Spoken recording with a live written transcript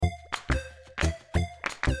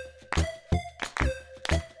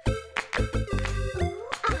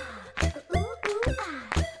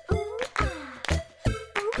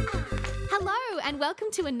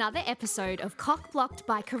welcome to another episode of Cock Blocked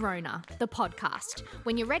by Corona, the podcast,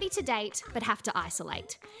 when you're ready to date but have to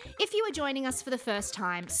isolate. If you are joining us for the first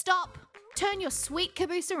time, stop! Turn your sweet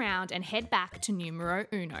caboose around and head back to numero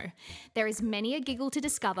uno. There is many a giggle to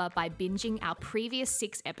discover by binging our previous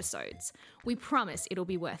 6 episodes. We promise it'll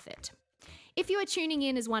be worth it. If you are tuning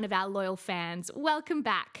in as one of our loyal fans, welcome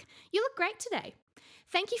back. You look great today.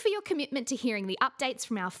 Thank you for your commitment to hearing the updates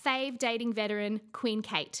from our fave dating veteran, Queen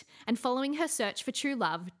Kate, and following her search for true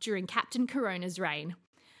love during Captain Corona's reign.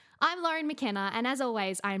 I'm Lauren McKenna, and as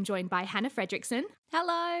always, I am joined by Hannah Fredrickson.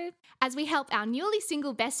 Hello. As we help our newly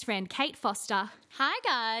single best friend, Kate Foster. Hi,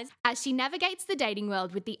 guys. As she navigates the dating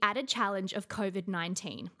world with the added challenge of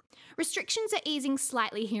COVID-19. Restrictions are easing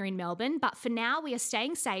slightly here in Melbourne, but for now we are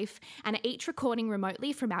staying safe and are each recording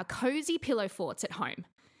remotely from our cosy pillow forts at home.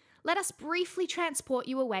 Let us briefly transport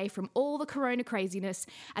you away from all the corona craziness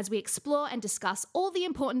as we explore and discuss all the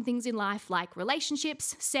important things in life like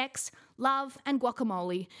relationships, sex, love, and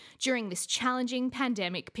guacamole during this challenging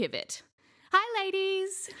pandemic pivot. Hi,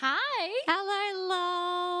 ladies. Hi. Hello,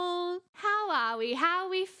 love. How are we? How are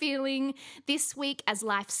we feeling this week as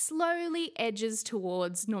life slowly edges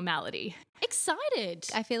towards normality? Excited.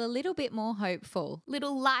 I feel a little bit more hopeful.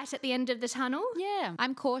 Little light at the end of the tunnel? Yeah.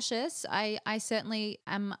 I'm cautious. I certainly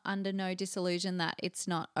am under no disillusion that it's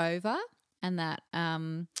not over and that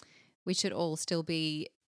we should all still be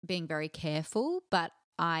being very careful, but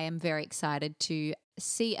I am very excited to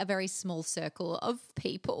see a very small circle of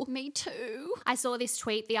people. Me too. I saw this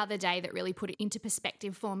tweet the other day that really put it into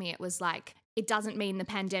perspective for me. It was like, it doesn't mean the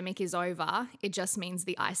pandemic is over. It just means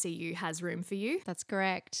the ICU has room for you. That's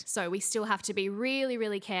correct. So we still have to be really,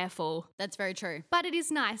 really careful. That's very true. But it is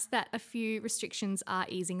nice that a few restrictions are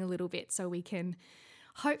easing a little bit so we can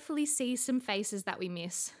hopefully see some faces that we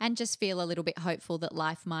miss. And just feel a little bit hopeful that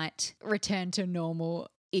life might return to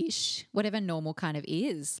normal-ish, whatever normal kind of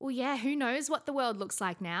is. Well, yeah, who knows what the world looks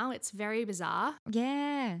like now? It's very bizarre.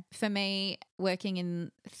 Yeah. For me, working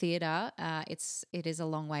in theatre, it is a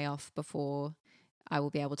long way off before I will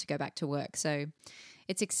be able to go back to work. So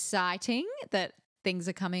it's exciting that things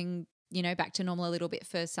are coming, back to normal a little bit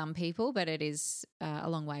for some people, but it is a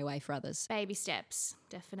long way away for others. Baby steps,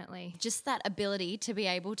 definitely. Just that ability to be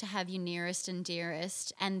able to have your nearest and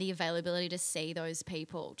dearest and the availability to see those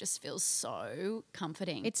people just feels so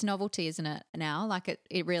comforting. It's novelty, isn't it, now? Like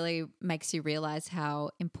it really makes you realise how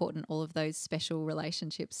important all of those special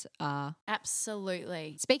relationships are.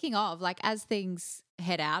 Absolutely. Speaking of, as things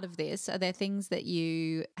head out of this, are there things that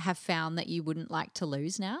you have found that you wouldn't like to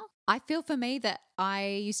lose now? I feel for me that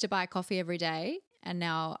I used to buy coffee every day and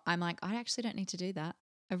now I'm like, I actually don't need to do that.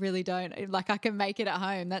 I really don't. I can make it at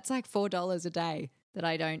home. That's like $4 a day that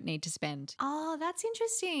I don't need to spend. Oh, that's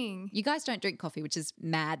interesting. You guys don't drink coffee, which is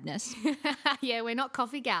madness. Yeah, we're not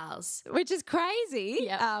coffee gals. Which is crazy.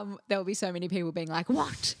 Yep. There will be so many people being like,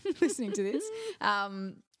 what? Listening to this.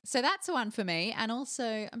 So that's one for me. And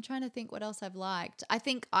also I'm trying to think what else I've liked. I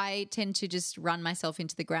think I tend to just run myself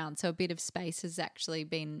into the ground. So a bit of space has actually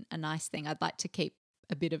been a nice thing. I'd like to keep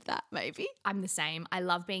a bit of that maybe. I'm the same. I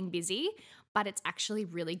love being busy, but it's actually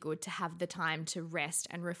really good to have the time to rest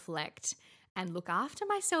and reflect and look after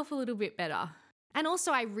myself a little bit better. And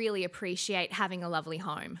also I really appreciate having a lovely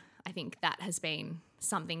home. I think that has been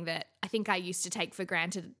something that I think I used to take for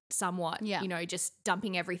granted somewhat, just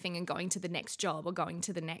dumping everything and going to the next job or going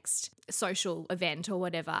to the next social event or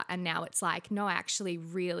whatever. And now it's like, no, I actually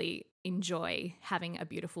really enjoy having a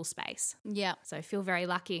beautiful space. Yeah. So I feel very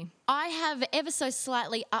lucky. I have ever so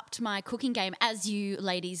slightly upped my cooking game. As you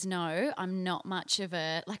ladies know, I'm not much of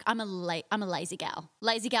I'm a lazy gal.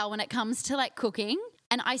 Lazy gal when it comes to cooking.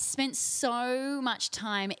 And I spent so much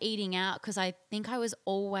time eating out because I think I was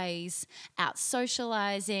always out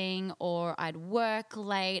socializing or I'd work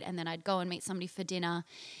late and then I'd go and meet somebody for dinner.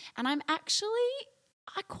 And I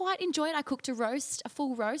quite enjoyed. I cooked a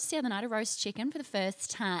full roast the other night, a roast chicken for the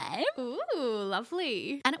first time. Ooh,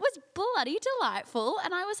 lovely. And it was bloody delightful.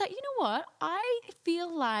 And I was like, you know what? I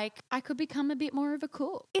feel like I could become a bit more of a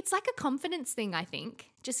cook. It's like a confidence thing, I think.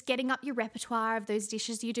 Just getting up your repertoire of those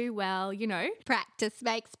dishes you do well, Practice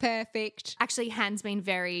makes perfect. Actually, Han's been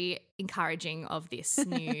very encouraging of this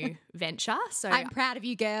new venture. So I'm proud of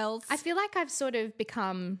you girls. I feel like I've sort of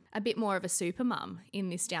become a bit more of a super mum in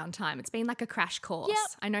this downtime. It's been like a crash course. Yep.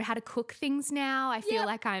 I know how to cook things now. I feel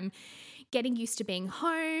like I'm getting used to being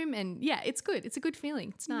home and it's good. It's a good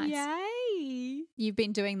feeling. It's nice. Yay. You've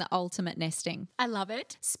been doing the ultimate nesting. I love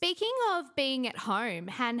it. Speaking of being at home,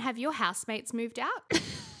 Han, have your housemates moved out?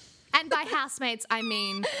 And by housemates, I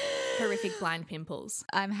mean horrific blind pimples.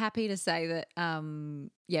 I'm happy to say that,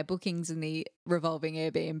 bookings in the revolving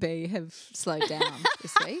Airbnb have slowed down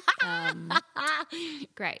this week.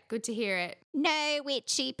 Great. Good to hear it. No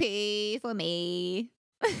witchy poo for me.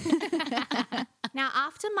 Now,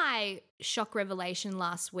 after my shock revelation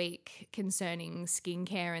last week concerning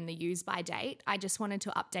skincare and the use by date, I just wanted to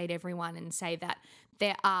update everyone and say that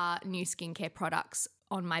there are new skincare products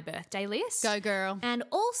on my birthday list. Go girl. And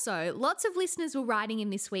also, lots of listeners were writing in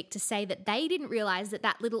this week to say that they didn't realise that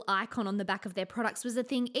that little icon on the back of their products was a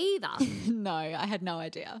thing either. No, I had no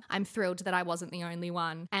idea. I'm thrilled that I wasn't the only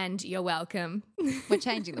one, and you're welcome. We're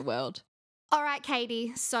changing the world. All right,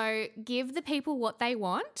 Katie, so give the people what they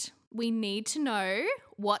want. We need to know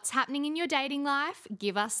what's happening in your dating life.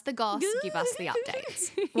 Give us the goss, give us the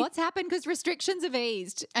updates. What's happened because restrictions have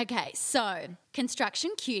eased? Okay, so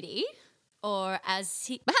Construction Cutie, or as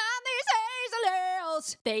he... Behind these hazel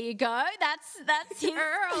eyes. There you go. That's his...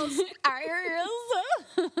 Earls.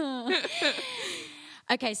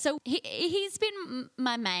 Okay, so he's been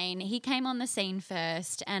my main. He came on the scene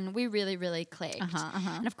first and we really, really clicked.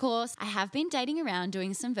 And of course, I have been dating around,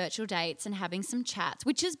 doing some virtual dates and having some chats,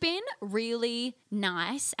 which has been really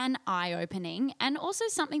nice and eye-opening, and also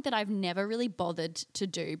something that I've never really bothered to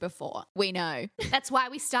do before. We know. That's why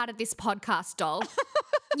we started this podcast, doll.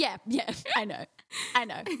 Yeah, I know.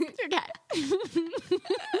 Okay.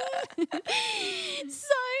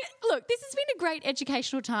 So, look, this has been a great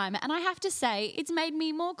educational time, and I have to say it's made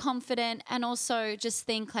me more confident, and also just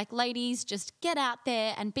think like, ladies, just get out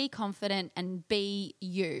there and be confident and be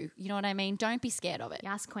you. You know what I mean? Don't be scared of it.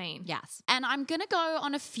 Yes, queen. Yes. And I'm going to go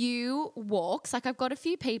on a few walks. Like, I've got a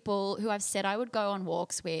few people who I've said I would go on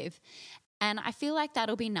walks with, and I feel like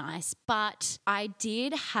that'll be nice. But I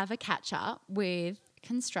did have a catch up with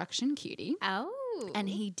Construction Cutie. Oh. And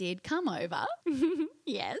he did come over.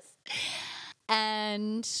 Yes.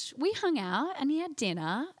 And we hung out and he had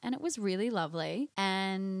dinner and it was really lovely.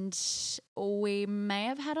 And we may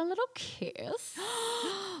have had a little kiss.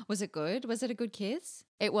 Was it good? Was it a good kiss?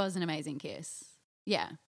 It was an amazing kiss. Yeah.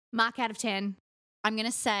 Mark out of 10. I'm going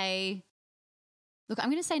to say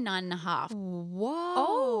 9.5.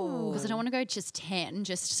 Whoa. Because I don't want to go just 10,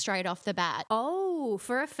 just straight off the bat. Oh,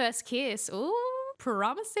 for a first kiss. Ooh,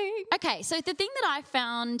 promising. Okay, so the thing that I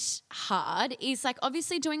found hard is like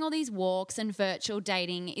obviously doing all these walks and virtual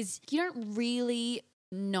dating is you don't really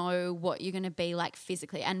know what you're going to be like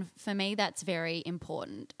physically. And for me, that's very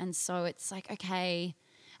important. And so it's like, okay,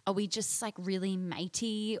 are we just like really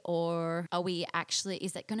matey, or are we actually,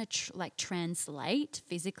 is that going to translate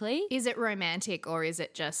physically? Is it romantic or is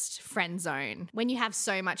it just friend zone when you have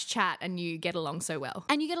so much chat and you get along so well?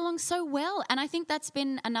 And you get along so well. And I think that's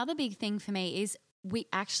been another big thing for me is we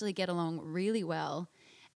actually get along really well.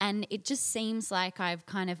 And it just seems like I've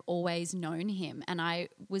kind of always known him. And I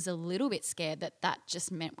was a little bit scared that that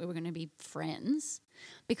just meant we were going to be friends,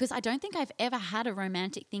 because I don't think I've ever had a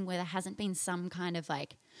romantic thing where there hasn't been some kind of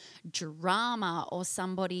like drama or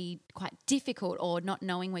somebody quite difficult or not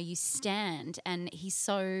knowing where you stand. And he's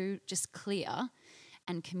so just clear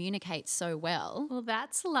and communicates so well. Well,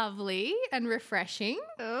 that's lovely and refreshing.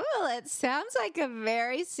 Oh, it sounds like a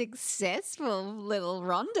very successful little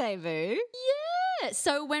rendezvous. Yeah.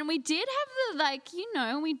 So when we did have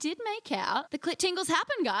the we did make out, the clit tingles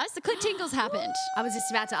happened, guys. The clit tingles happened. I was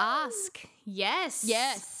just about to ask. Yes.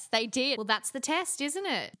 Yes, they did. Well, that's the test, isn't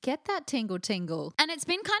it? Get that tingle. And it's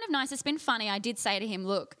been kind of nice. It's been funny. I did say to him,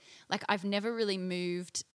 look, like I've never really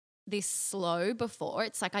moved this slow before.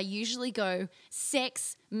 It's like I usually go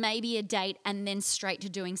sex, maybe a date, and then straight to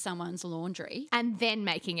doing someone's laundry. And then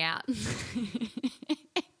making out.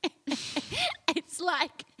 It's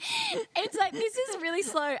like this is really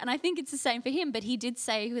slow, and I think it's the same for him. But he did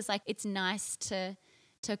say, he was like, it's nice to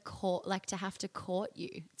court, like to have to court you.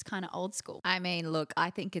 It's kind of old school. I mean, look,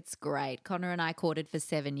 I think it's great. Connor and I courted for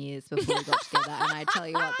 7 years before we got together, and I tell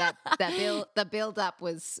you what, the build up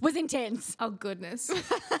was intense. Oh goodness.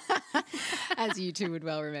 As you two would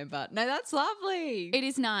well remember. No, that's lovely. It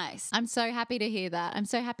is nice. I'm so happy to hear that. I'm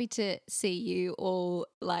so happy to see you all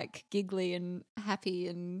like giggly and happy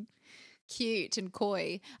and cute and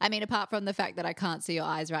coy. I mean, apart from the fact that I can't see your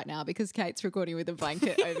eyes right now because Kate's recording with a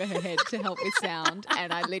blanket over her head to help with sound,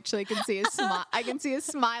 and I literally can see I can see a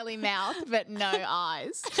smiley mouth but no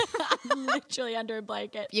eyes. I'm literally under a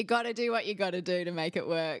blanket. You got to do what you got to do to make it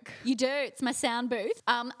work. You do. It's my sound booth.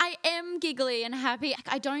 I am giggly and happy.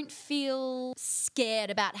 I don't feel scared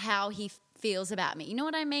about how he feels about me. You know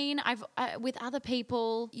what I mean? With other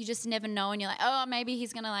people, you just never know, and you're like, oh, maybe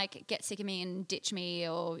he's going to like get sick of me and ditch me,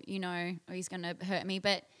 or, you know, or he's going to hurt me.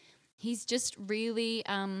 But He's just really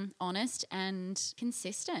honest and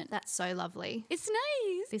consistent. That's so lovely. It's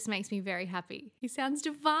nice. This makes me very happy. He sounds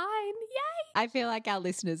divine. Yay! I feel like our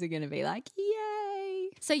listeners are going to be like, yay.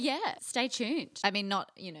 So yeah, stay tuned. I mean,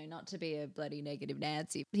 not to be a bloody negative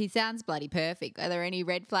Nancy. He sounds bloody perfect. Are there any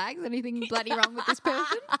red flags? Anything bloody wrong with this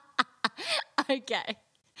person? Okay.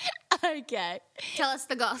 Tell us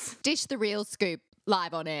the goss. Dish the real scoop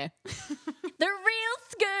live on air. The real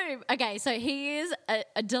scoop. Okay, so he is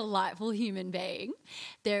a delightful human being.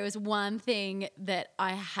 There was one thing that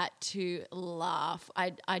I had to laugh.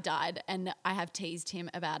 I died, and I have teased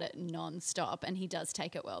him about it nonstop, and he does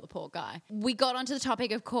take it well, the poor guy. We got onto the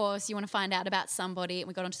topic, of course, you want to find out about somebody, and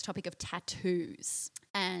we got onto the topic of tattoos.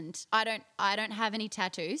 And I don't have any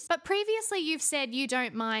tattoos. But previously you've said you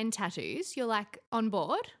don't mind tattoos. You're like on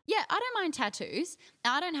board. Yeah, I don't mind tattoos.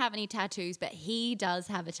 I don't have any tattoos, but he does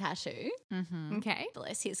have a tattoo. Mm-hmm. Okay.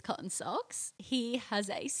 Bless his cotton socks. He has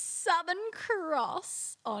a Southern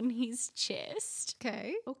Cross on his chest.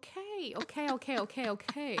 Okay. Okay.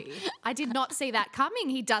 I did not see that coming.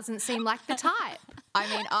 He doesn't seem like the type. I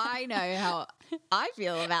mean, I know how I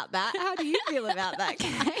feel about that. How do you feel about that,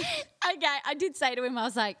 Kate? Okay, I did say to him, I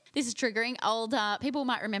was like, this is triggering. People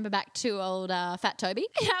might remember back to old Fat Toby.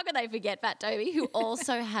 How could they forget Fat Toby, who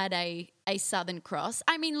also had a Southern Cross?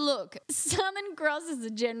 I mean, look, Southern Crosses are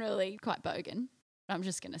generally quite bogan. I'm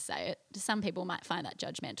just going to say it. Some people might find that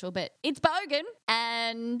judgmental, but it's bogan.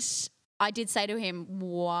 And I did say to him,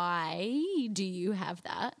 why do you have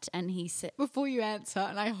that? And he said, Before you answer,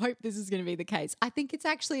 and I hope this is going to be the case, I think it's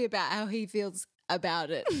actually about how he feels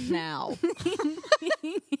about it now.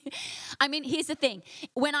 I mean, here's the thing.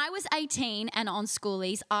 When I was 18 and on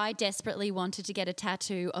schoolies, I desperately wanted to get a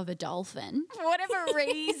tattoo of a dolphin. For whatever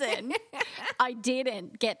reason, I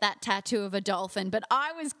didn't get that tattoo of a dolphin, but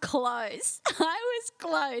I was close.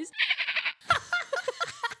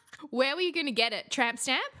 Where were you going to get it? Tramp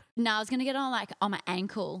stamp? No, I was going to get it on my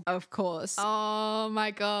ankle. Of course. Oh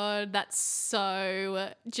my God, that's so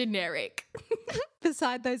generic.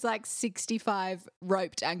 Beside those 65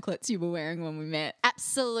 roped anklets you were wearing when we met.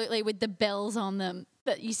 Absolutely, with the bells on them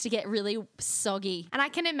that used to get really soggy. And I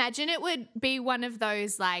can imagine it would be one of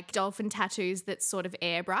those dolphin tattoos that's sort of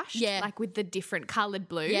airbrushed. Yeah. With the different coloured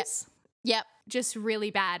blues. Yep. Just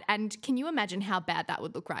really bad. And can you imagine how bad that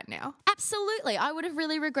would look right now? Absolutely. I would have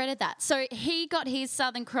really regretted that. So he got his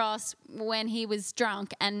Southern Cross when he was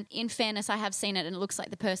drunk. And in fairness, I have seen it and it looks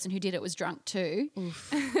like the person who did it was drunk too.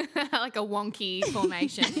 Like a wonky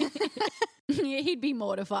formation. Yeah, he'd be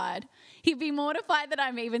mortified. He'd be mortified that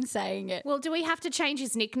I'm even saying it. Well, do we have to change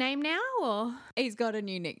his nickname now or? He's got a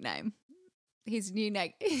new nickname. His new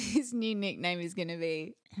nickname is going to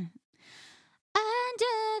be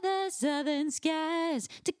Under the Southern Skies,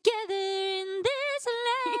 together in this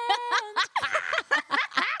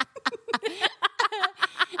land.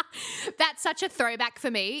 That's such a throwback for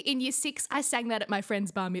me. In year 6, I sang that at my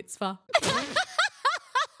friend's bar mitzvah.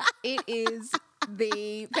 It is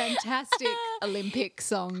the fantastic Olympic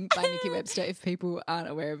song by Nikki Webster, if people aren't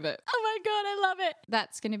aware of it. Oh my God, I love it.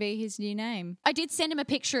 That's going to be his new name. I did send him a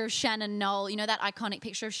picture of Shannon Knoll, that iconic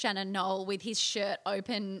picture of Shannon Knoll with his shirt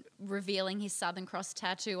open, revealing his Southern Cross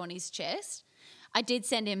tattoo on his chest. I did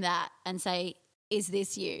send him that and say, is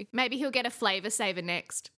this you? Maybe he'll get a Flavor Saver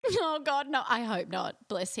next. Oh God, no, I hope not.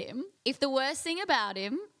 Bless him. If the worst thing about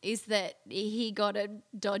him is that he got a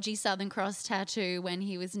dodgy Southern Cross tattoo when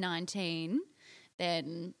he was 19,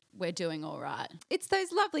 then we're doing all right. It's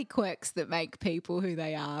those lovely quirks that make people who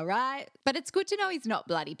they are, right? But it's good to know he's not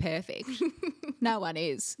bloody perfect. No one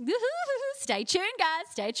is. Stay tuned, guys.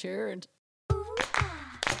 Stay tuned.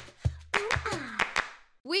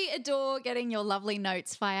 We adore getting your lovely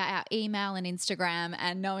notes via our email and Instagram,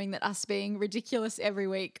 and knowing that us being ridiculous every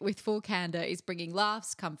week with full candour is bringing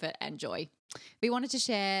laughs, comfort and joy. We wanted to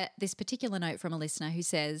share this particular note from a listener who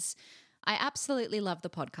says, I absolutely love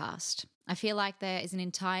the podcast. I feel like there is an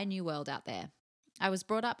entire new world out there. I was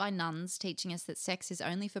brought up by nuns teaching us that sex is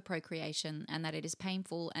only for procreation and that it is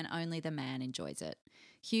painful and only the man enjoys it.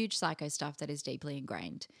 Huge psycho stuff that is deeply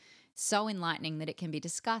ingrained. So enlightening that it can be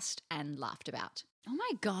discussed and laughed about. Oh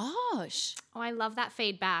my gosh. Oh, I love that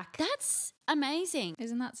feedback. That's amazing.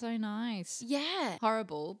 Isn't that so nice? Yeah.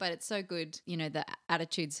 Horrible, but it's so good. The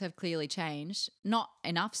attitudes have clearly changed. Not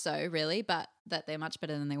enough so, really, but that they're much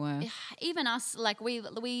better than they were. Even us,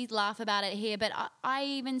 we laugh about it here, but I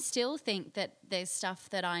even still think that there's stuff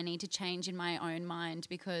that I need to change in my own mind,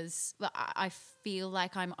 because I feel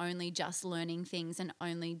like I'm only just learning things and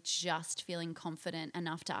only just feeling confident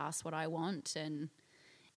enough to ask what I want, and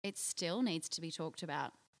it still needs to be talked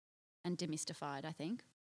about and demystified, I think.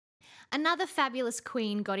 Another fabulous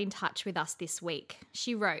queen got in touch with us this week.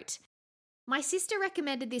 She wrote, My sister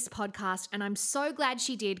recommended this podcast and I'm so glad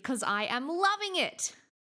she did because I am loving it.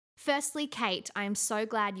 Firstly, Kate, I am so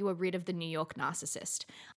glad you were rid of the New York narcissist.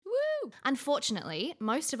 Woo! Unfortunately,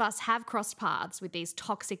 most of us have crossed paths with these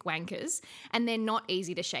toxic wankers and they're not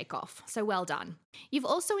easy to shake off, so well done. You've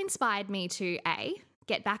also inspired me to A,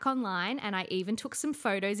 get back online, and I even took some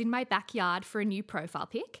photos in my backyard for a new profile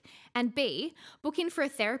pic, and B, book in for a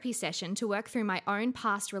therapy session to work through my own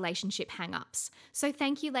past relationship hang-ups. So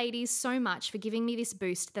thank you ladies so much for giving me this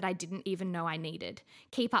boost that I didn't even know I needed.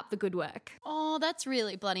 Keep up the good work. Oh, that's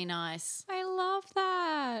really bloody nice. I love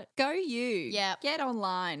that. Go you. Yep. Get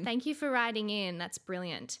online. Thank you for writing in. That's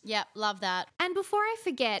brilliant. Yep, love that. And before I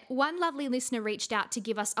forget, one lovely listener reached out to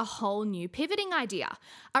give us a whole new pivoting idea,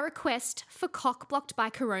 a request for Cock-Blocked by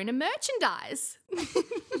Corona merchandise.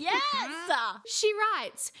 Yes! She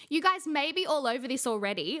writes, you guys may be all over this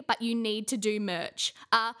already, but you need to do merch.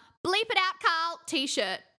 Bleep it out, Carl,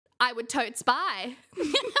 t-shirt. I would totes buy.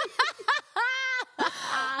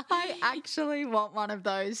 I actually want one of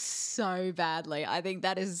those so badly. I think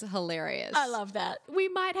that is hilarious. I love that. We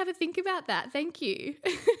might have a think about that. Thank you.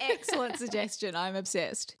 Excellent suggestion. I'm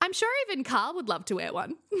obsessed. I'm sure even Carl would love to wear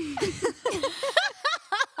one.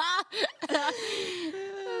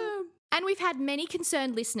 And we've had many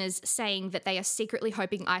concerned listeners saying that they are secretly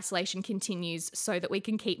hoping isolation continues so that we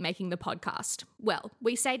can keep making the podcast. Well,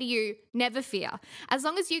 we say to you, never fear. As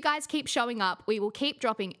long as you guys keep showing up, we will keep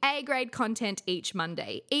dropping A-grade content each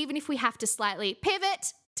Monday, even if we have to slightly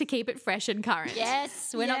pivot to keep it fresh and current.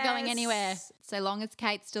 Yes, we're not going anywhere. So long as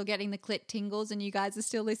Kate's still getting the clit tingles and you guys are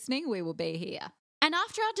still listening, we will be here. And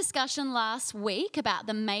after our discussion last week about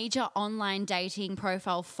the major online dating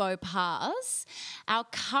profile faux pas, our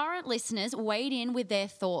current listeners weighed in with their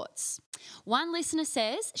thoughts. One listener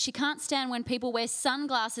says she can't stand when people wear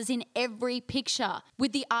sunglasses in every picture.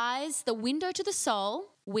 With the eyes, the window to the soul.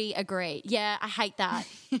 We agree. Yeah, I hate that.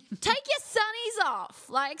 Take your sunnies off.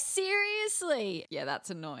 Like, seriously. Yeah,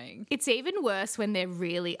 that's annoying. It's even worse when they're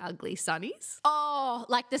really ugly sunnies. Oh,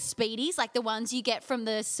 like the speedies, like the ones you get from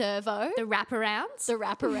the servo. The wraparounds. The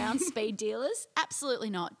wraparound speed dealers?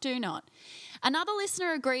 Absolutely not. Do not. Another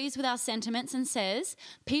listener agrees with our sentiments and says,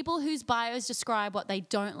 people whose bios describe what they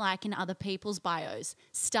don't like in other people's bios,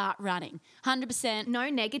 start running. 100%.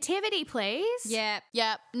 No negativity, please. Yep.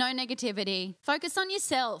 No negativity. Focus on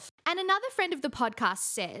yourself. And another friend of the podcast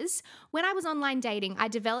says, when I was online dating, I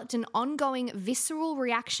developed an ongoing visceral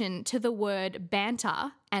reaction to the word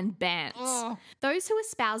banter and bants. Oh. Those who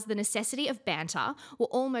espouse the necessity of banter were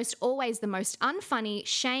almost always the most unfunny,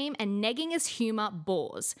 shame and negging as humour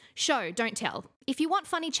bores. Show, don't tell. If you want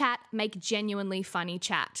funny chat, make genuinely funny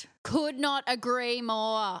chat. Could not agree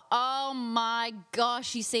more. Oh my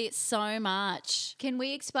gosh, you see it so much. Can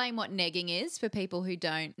we explain what negging is for people who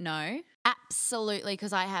don't know? Absolutely,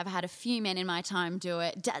 because I have had a few men in my time do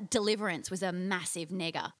it. Deliverance was a massive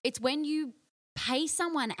negger. It's when you pay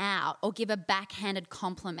someone out or give a backhanded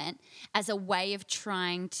compliment as a way of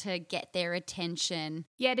trying to get their attention.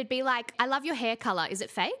 Yeah, it'd be like, I love your hair colour. Is it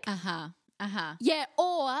fake? Yeah,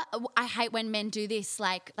 or I hate when men do this,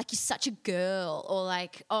 like you're such a girl, or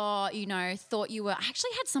like, oh, you know, thought you were. I actually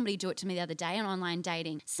had somebody do it to me the other day on online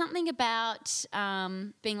dating. Something about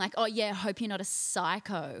being like, oh yeah, hope you're not a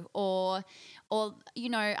psycho, or you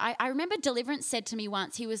know, I remember Deliverance said to me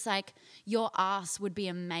once, he was like, your ass would be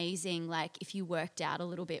amazing, like if you worked out a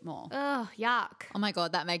little bit more. Ugh, yuck. Oh my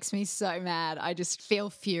God, that makes me so mad. I just feel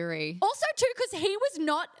fury. Also too, because he was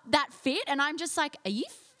not that fit, and I'm just like, are you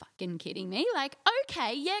fucking kidding me? Like,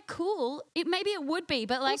 okay, yeah, cool. Maybe it would be,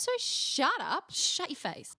 but like, Also, shut up. shut your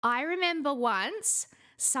face. I remember once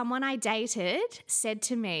someone I dated said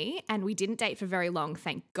to me, and we didn't date for very long,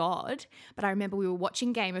 thank God, but I remember we were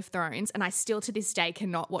watching Game of Thrones, and I still to this day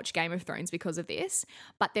cannot watch Game of Thrones because of this,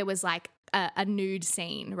 but there was like a nude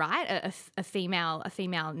scene, right? A female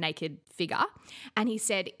naked figure. And he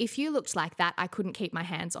said, if you looked like that, I couldn't keep my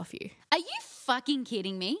hands off you. Are you fucking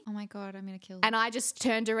kidding me? Oh my God, I'm going to kill you. And I just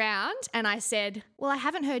turned around and I said, well, I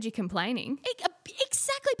haven't heard you complaining.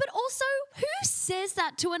 Exactly, but also, who says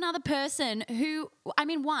that to another person who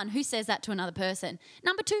says that to another person?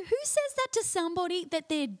 Number two, who says that to somebody that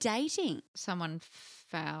they're dating? Someone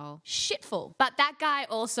foul. Shitful. But that guy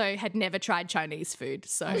also had never tried Chinese food,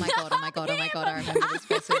 so. Oh my God, I remember this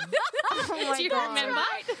person. Do you remember?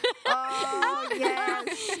 Oh,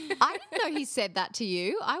 yes. I didn't know he said that to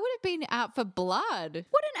you. I would have been out for blood.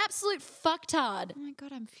 What an absolute fucktard. Oh my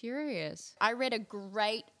God, I'm furious. I read a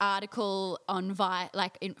great article on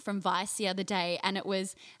from Vice the other day, and it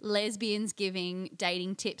was lesbians giving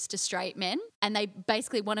dating tips to straight men. And they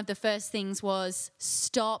basically, one of the first things was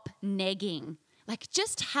stop negging. Like,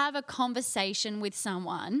 just have a conversation with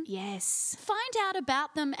someone. Yes. Find out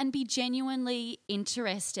about them and be genuinely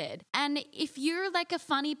interested. And if you're like a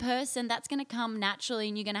funny person, that's going to come naturally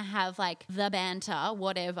and you're going to have like the banter,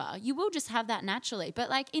 whatever. You will just have that naturally. But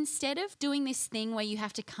like, instead of doing this thing where you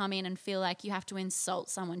have to come in and feel like you have to insult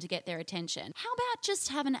someone to get their attention, how about just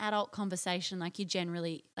have an adult conversation like you're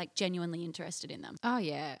genuinely interested in them? Oh,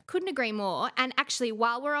 yeah. Couldn't agree more. And actually,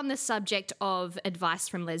 while we're on the subject of advice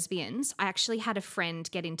from lesbians, I actually had a friend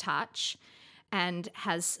get in touch and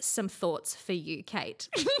has some thoughts for you, Kate.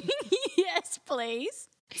 Yes, please.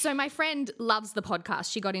 So my friend loves the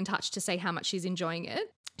podcast. She got in touch to say how much she's enjoying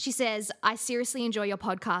it. She says, I seriously enjoy your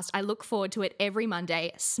podcast. I look forward to it every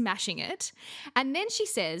Monday, smashing it. And then she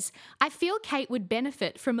says, I feel Kate would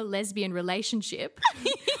benefit from a lesbian relationship,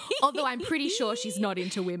 although I'm pretty sure she's not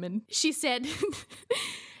into women. She said,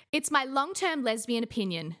 it's my long-term lesbian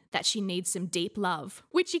opinion that she needs some deep love,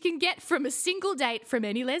 which you can get from a single date from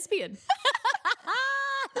any lesbian.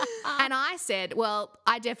 And I said, well,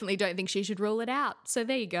 I definitely don't think she should rule it out. So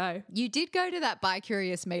there you go. You did go to that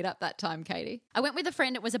bi-curious meetup that time, Katie. I went with a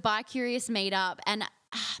friend. It was a bi-curious meetup. And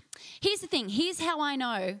here's the thing. Here's how I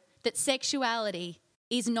know that sexuality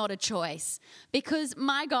is not a choice. Because,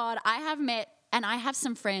 my God, I have met and I have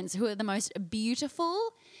some friends who are the most beautiful,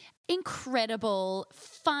 incredible,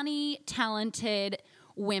 funny, talented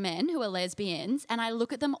women who are lesbians. And I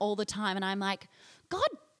look at them all the time and I'm like, God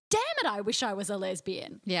damn it, I wish I was a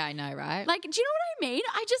lesbian. Yeah, I know, right? Like, do you know what I mean?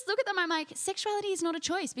 I just look at them, I'm like, sexuality is not a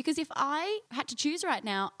choice, because if I had to choose right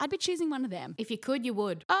now, I'd be choosing one of them. If you could, you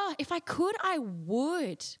would. Oh, if I could, I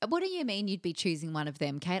would. What do you mean you'd be choosing one of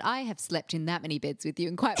them, Kate? I have slept in that many beds with you,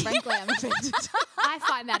 and quite frankly, I'm offended. I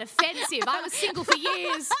find that offensive. I was single for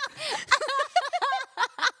years.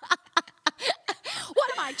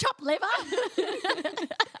 What am I, chopped liver?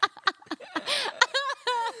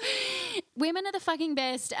 Women are the fucking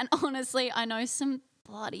best, and honestly, I know some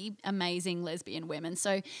bloody amazing lesbian women,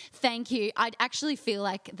 so thank you. I actually feel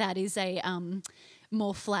like that is a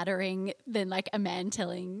more flattering than like a man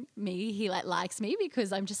telling me he like likes me,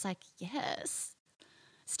 because I'm just like, yes,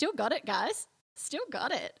 still got it, guys, still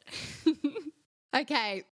got it.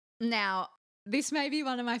 Okay, now this may be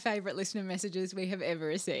one of my favourite listener messages we have ever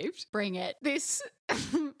received. Bring it. This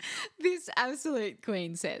absolute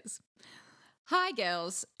queen says, hi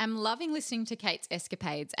girls, I'm loving listening to Kate's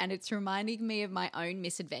escapades and it's reminding me of my own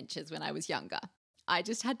misadventures when I was younger. I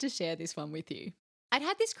just had to share this one with you. I'd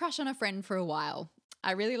had this crush on a friend for a while.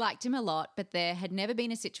 I really liked him a lot, but there had never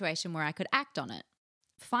been a situation where I could act on it.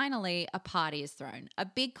 Finally, a party is thrown, a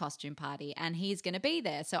big costume party, and he's going to be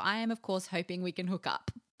there, so I am of course hoping we can hook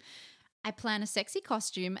up. I plan a sexy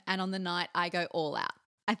costume and on the night I go all out.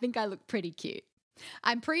 I think I look pretty cute.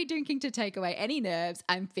 I'm pre-drinking to take away any nerves.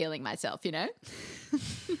 I'm feeling myself, you know?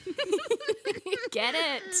 Get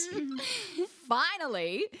it.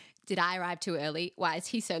 Finally, did I arrive too early? Why is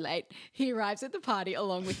he so late? He arrives at the party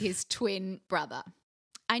along with his twin brother.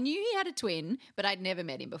 I knew he had a twin, but I'd never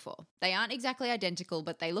met him before. They aren't exactly identical,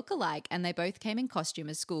 but they look alike, and they both came in costume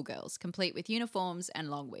as schoolgirls, complete with uniforms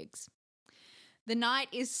and long wigs. The night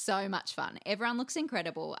is so much fun. Everyone looks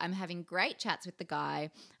incredible. I'm having great chats with the guy.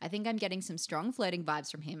 I think I'm getting some strong flirting vibes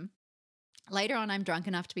from him. Later on, I'm drunk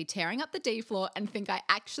enough to be tearing up the D floor and think I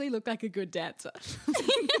actually look like a good dancer.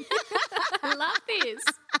 I love this.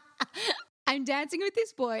 I'm dancing with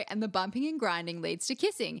this boy and the bumping and grinding leads to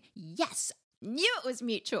kissing. Yes, knew it was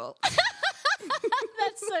mutual.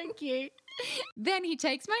 That's so cute. Then he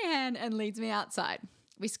takes my hand and leads me outside.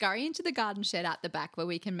 We scurry into the garden shed out the back where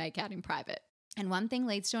we can make out in private. And one thing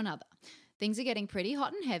leads to another. Things are getting pretty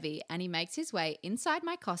hot and heavy, and he makes his way inside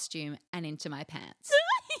my costume and into my pants.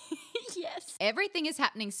 Yes. Everything is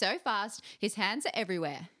happening so fast, his hands are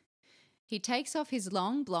everywhere. He takes off his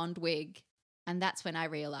long blonde wig, and that's when I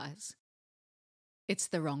realise it's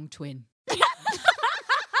the wrong twin.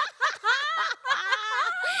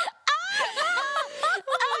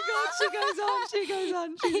 She goes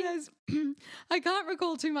on. She says, I can't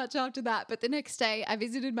recall too much after that, but the next day I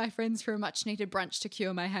visited my friends for a much-needed brunch to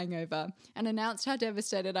cure my hangover and announced how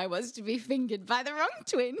devastated I was to be fingered by the wrong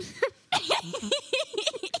twin.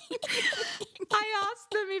 I asked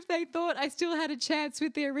them if they thought I still had a chance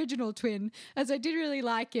with the original twin, as I did really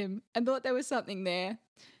like him and thought there was something there.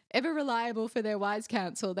 Ever reliable for their wise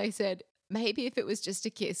counsel, they said, maybe if it was just a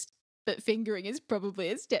kiss, but fingering is probably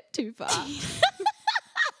a step too far.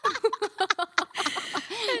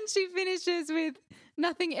 And she finishes with,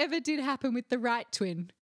 nothing ever did happen with the right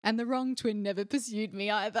twin, and the wrong twin never pursued me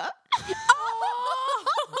either.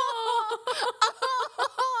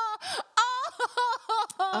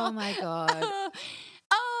 Oh my God.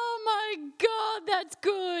 Oh my God, that's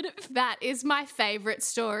good. good. That is my favourite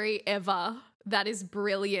story ever. That is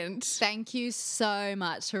brilliant. Thank you so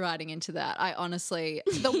much for writing into that. I honestly,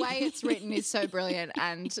 the way it's written is so brilliant.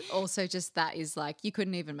 And also just that is like, you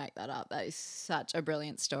couldn't even make that up. That is such a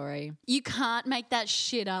brilliant story. You can't make that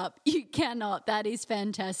shit up. You cannot. That is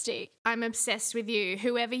fantastic. I'm obsessed with you.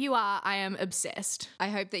 Whoever you are, I am obsessed. I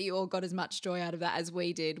hope that you all got as much joy out of that as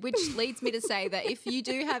we did, which leads me to say that if you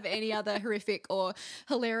do have any other horrific or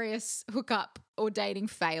hilarious hookup or dating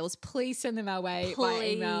fails, please send them our way by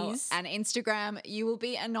email and Instagram. You will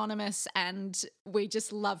be anonymous and we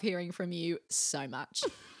just love hearing from you so much.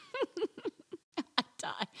 I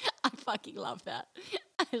die. I fucking love that.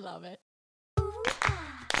 I love it.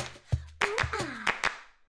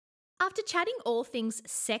 After chatting all things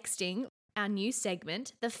sexting, our new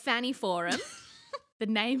segment, the Fanny Forum, the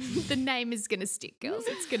name is going to stick, girls.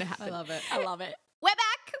 It's going to happen. I love it. I love it.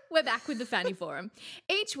 We're back with the Fanny Forum.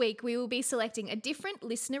 Each week we will be selecting a different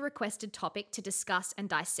listener-requested topic to discuss and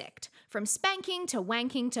dissect, from spanking to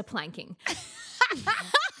wanking to planking.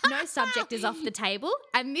 No subject is off the table,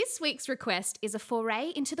 and this week's request is a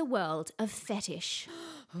foray into the world of fetish.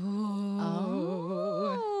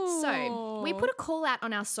 So, we put a call out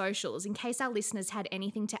on our socials in case our listeners had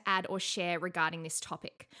anything to add or share regarding this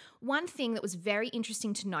topic. One thing that was very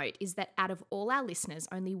interesting to note is that out of all our listeners,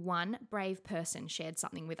 only one brave person shared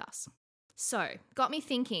something with us. So, got me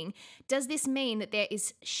thinking, does this mean that there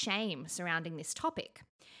is shame surrounding this topic?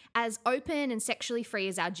 As open and sexually free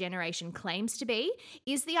as our generation claims to be,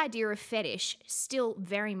 is the idea of fetish still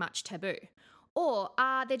very much taboo? Or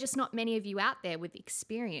are there just not many of you out there with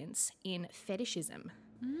experience in fetishism?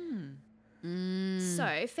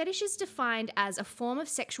 So, fetish is defined as a form of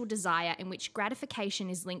sexual desire in which gratification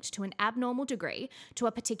is linked to an abnormal degree to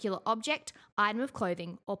a particular object, item of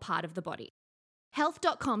clothing, or part of the body.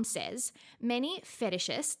 Health.com says, many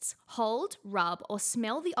fetishists hold, rub, or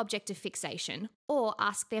smell the object of fixation or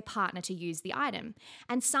ask their partner to use the item,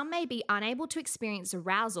 and some may be unable to experience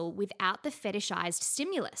arousal without the fetishized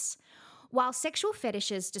stimulus. While sexual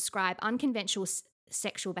fetishes describe unconventional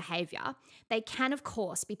sexual behaviour, they can, of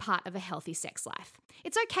course, be part of a healthy sex life.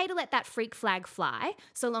 It's okay to let that freak flag fly,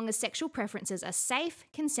 so long as sexual preferences are safe,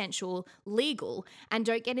 consensual, legal, and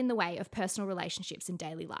don't get in the way of personal relationships in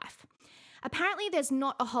daily life. Apparently, there's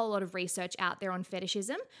not a whole lot of research out there on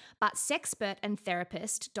fetishism, but sexpert and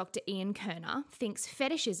therapist Dr. Ian Kerner thinks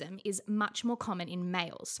fetishism is much more common in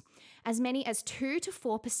males. As many as 2 to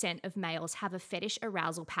 4% of males have a fetish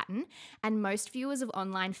arousal pattern, and most viewers of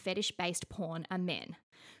online fetish-based porn are men.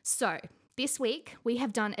 So, this week, we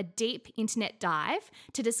have done a deep internet dive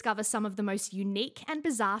to discover some of the most unique and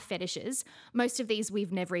bizarre fetishes. Most of these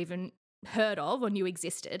we've never even heard of or knew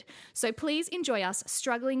existed. So please enjoy us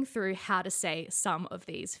struggling through how to say some of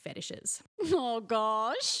these fetishes. Oh,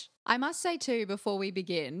 gosh. I must say too, before we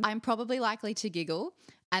begin, I'm probably likely to giggle,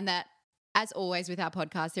 and that, as always with our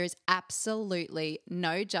podcast, there is absolutely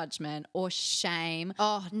no judgment or shame.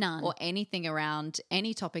 Oh, none. Or anything around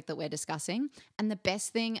any topic that we're discussing. And the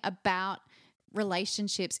best thing about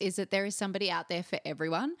relationships is that there is somebody out there for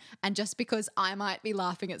everyone. And just because I might be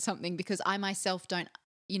laughing at something because I myself don't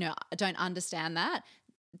understand that,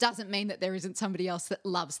 doesn't mean that there isn't somebody else that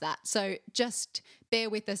loves that. So just bear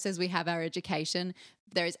with us as we have our education.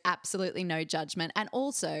 There is absolutely no judgment. And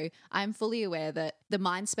also, I'm fully aware that the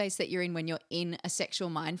mind space that you're in when you're in a sexual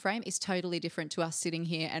mind frame is totally different to us sitting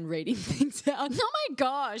here and reading things out. Oh my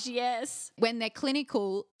gosh, yes. When they're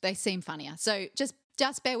clinical, they seem funnier. So just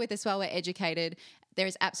bear with us while we're educated. There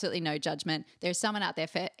is absolutely no judgment. There's someone out there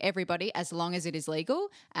for everybody as long as it is legal,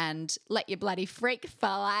 and let your bloody freak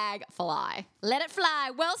flag fly. Let it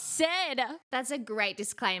fly. Well said. That's a great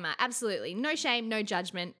disclaimer. Absolutely. No shame, no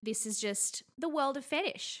judgment. This is just the world of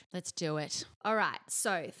fetish. Let's do it. All right.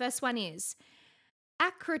 So first one is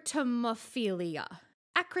acrotomophilia.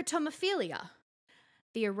 Acrotomophilia.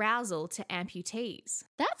 The arousal to amputees.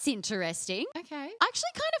 That's interesting. Okay. I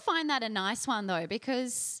actually kind of find that a nice one though,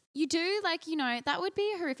 because you do that would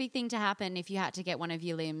be a horrific thing to happen if you had to get one of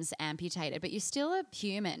your limbs amputated, but you're still a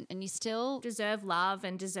human and you still deserve love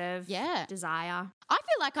and deserve desire. I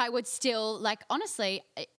feel like I would still, honestly,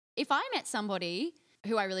 if I met somebody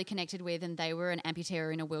who I really connected with and they were an amputee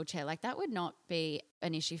or in a wheelchair, that would not be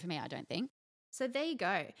an issue for me, I don't think. So there you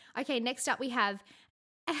go. Okay, next up we have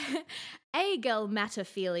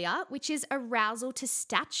agalmatophilia, which is arousal to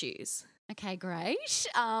statues. Okay, great.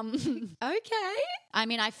 Okay. I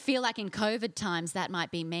mean, I feel like in COVID times that might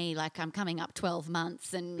be me. I'm coming up 12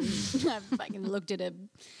 months and I fucking looked at a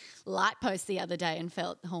light post the other day and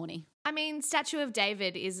felt horny. I mean, Statue of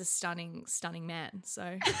David is a stunning, stunning man,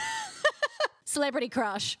 so... Celebrity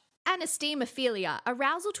crush. Anestemophilia,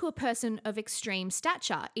 arousal to a person of extreme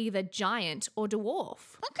stature, either giant or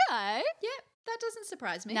dwarf. Okay. Yep, that doesn't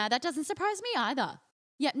surprise me. No, that doesn't surprise me either.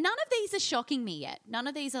 Yeah, none of these are shocking me yet. None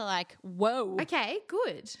of these are like, whoa. Okay,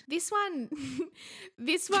 good. This one,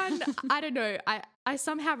 I don't know. I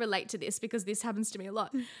somehow relate to this because this happens to me a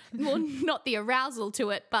lot. Well, not the arousal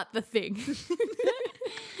to it, but the thing.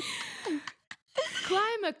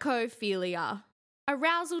 Climacophilia,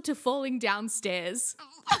 arousal to falling downstairs.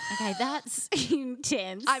 Okay, that's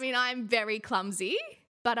intense. I mean, I'm very clumsy,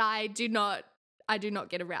 but I do not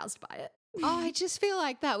get aroused by it. Oh, I just feel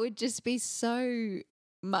like that would just be so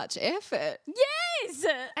much effort. Yes.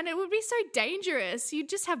 And it would be so dangerous. You'd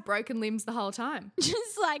just have broken limbs the whole time.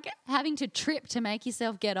 Just like having to trip to make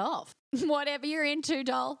yourself get off. Whatever you're into,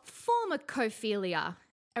 doll. Formicophilia,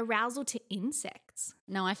 arousal to insects.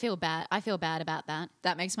 No, I feel bad. I feel bad about that.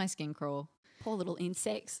 That makes my skin crawl. Poor little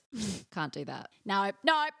insects. Can't do that. No,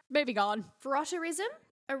 moving on. Frotterism,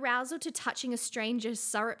 arousal to touching a stranger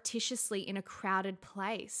surreptitiously in a crowded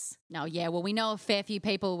place. No, yeah, well, we know a fair few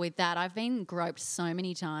people with that. I've been groped so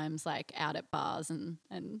many times, like out at bars and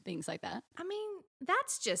things like that. I mean,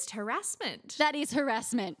 that's just harassment. That is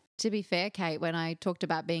harassment. To be fair, Kate, when I talked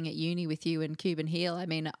about being at uni with you and Cuban Heel, I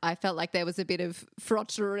mean, I felt like there was a bit of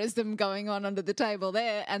frotterism going on under the table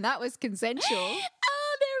there, and that was consensual. Oh,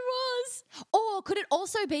 there was. Or could it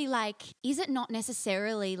also be like, is it not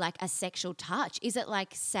necessarily like a sexual touch? Is it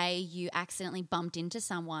like, say you accidentally bumped into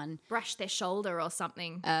someone Brush their shoulder or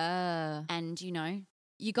something. and, you know,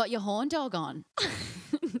 you got your horn dog on?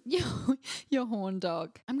 Your horn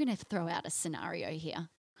dog. I'm going to throw out a scenario here.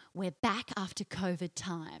 We're back after COVID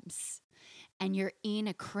times and you're in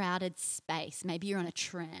a crowded space. Maybe you're on a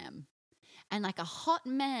tram and like a hot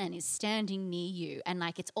man is standing near you and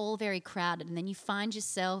like it's all very crowded, and then you find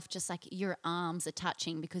yourself just like your arms are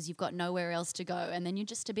touching because you've got nowhere else to go, and then you're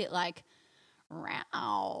just a bit like,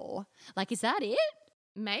 row. Like, is that it?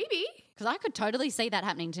 Maybe. Because I could totally see that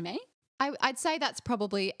happening to me. I'd say that's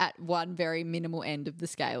probably at one very minimal end of the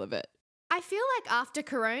scale of it. I feel like after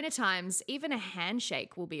Corona times, even a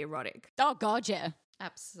handshake will be erotic. Oh, God, yeah.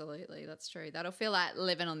 Absolutely, that's true. That'll feel like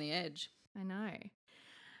living on the edge. I know.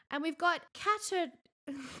 And we've got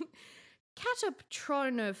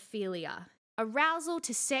cataptronophilia, arousal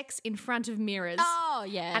to sex in front of mirrors. Oh,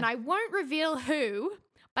 yeah. And I won't reveal who,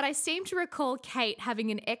 but I seem to recall Kate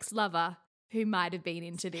having an ex-lover who might have been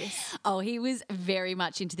into this. Oh, he was very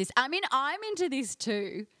much into this. I mean, I'm into this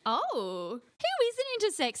too. Oh. Who isn't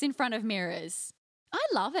into sex in front of mirrors? I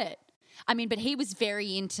love it. I mean, but he was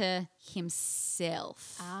very into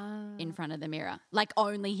himself in front of the mirror, like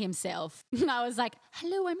only himself. And I was like,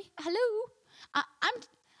 hello, I'm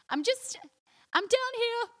down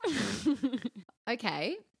here.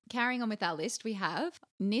 Okay, carrying on with our list, we have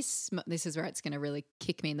this is where it's going to really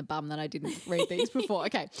kick me in the bum that I didn't read these before.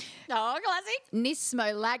 Okay. Oh, classic.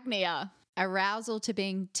 Nismolagnia, arousal to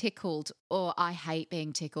being tickled, or I hate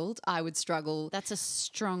being tickled. I would struggle. That's a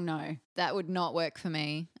strong no. That would not work for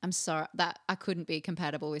me. I'm sorry. That I couldn't be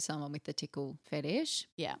compatible with someone with the tickle fetish.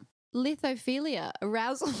 Yeah. Lithophilia,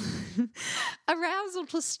 arousal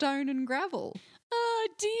to stone and gravel. Oh,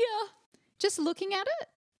 dear. Just looking at it?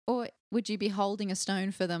 Or would you be holding a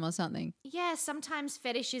stone for them or something? Yeah, sometimes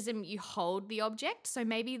fetishism, you hold the object. So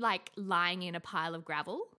maybe like lying in a pile of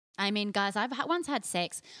gravel. I mean, guys, I've once had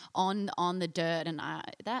sex on the dirt and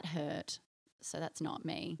that hurt. So that's not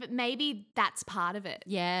me. But maybe that's part of it.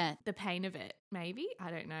 Yeah. The pain of it, maybe?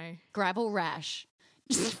 I don't know. Gravel rash.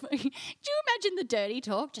 Do you imagine the dirty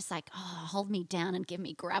talk? Just like, oh, hold me down and give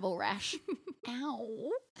me gravel rash. Ow.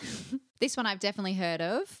 This one I've definitely heard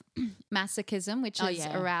of. Masochism, which is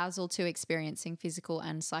yeah. arousal to experiencing physical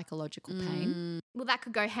and psychological pain. Well, that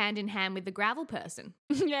could go hand in hand with the gravel person.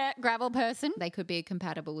 Yeah, gravel person. They could be a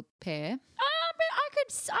compatible pair. But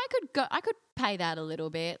I could pay that a little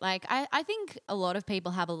bit. Like I think a lot of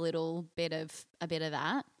people have a bit of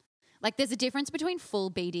that. Like there's a difference between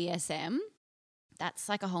full BDSM. That's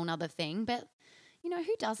like a whole nother thing. But you know,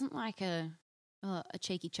 who doesn't like a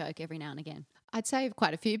cheeky choke every now and again? I'd say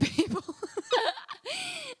quite a few people.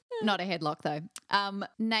 Not a headlock though.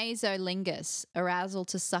 Nasolingus, arousal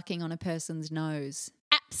to sucking on a person's nose.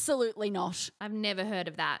 Absolutely not. I've never heard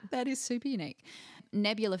of that. That is super unique.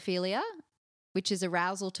 Nebulophilia, which is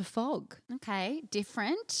arousal to fog. Okay,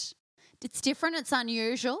 different. It's different. It's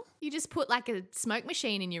unusual. You just put like a smoke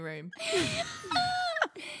machine in your room.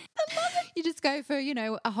 You just go for,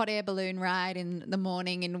 a hot air balloon ride in the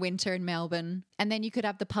morning in winter in Melbourne, and then you could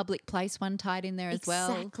have the public place one tied in there as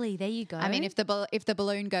well. Exactly. There you go. I mean, if the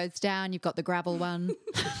balloon goes down, you've got the gravel one.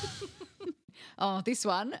 Oh, this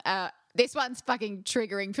one, This one's fucking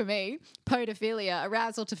triggering for me. Podophilia,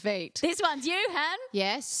 arousal to feet. This one's you, Han.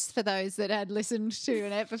 Yes, for those that had listened to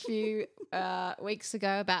an ep a few weeks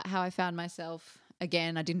ago about how I found myself.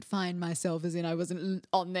 Again, I didn't find myself as in I wasn't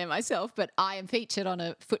on there myself, but I am featured on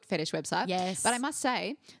a foot fetish website. Yes. But I must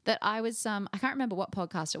say that I was, I can't remember what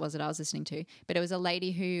podcast it was that I was listening to, but it was a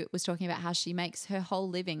lady who was talking about how she makes her whole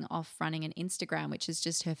living off running an Instagram, which is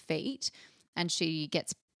just her feet. And she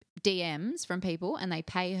gets DMs from people and they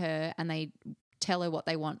pay her and they tell her what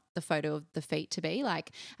they want the photo of the feet to be. Like,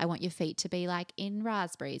 I want your feet to be like in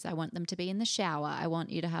raspberries. I want them to be in the shower. I want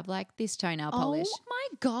you to have like this toenail polish. Oh my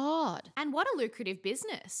God. And what a lucrative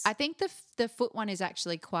business. I think the foot one is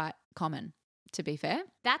actually quite common, to be fair.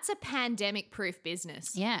 That's a pandemic-proof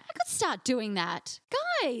business. Yeah. I could start doing that.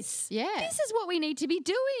 Guys, Yeah. this is what we need to be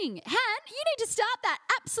doing. Han, you need to start that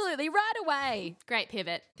absolutely right away. Great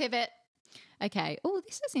pivot. Pivot. Okay. Oh,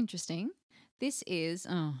 this is interesting. This is,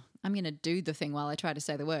 I'm going to do the thing while I try to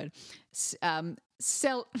say the word.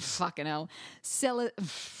 Fucking hell.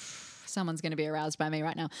 Someone's going to be aroused by me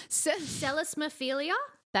right now. Selesmophilia?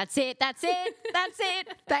 That's it. That's it. That's it.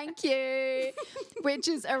 Thank you. Which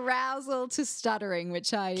is arousal to stuttering,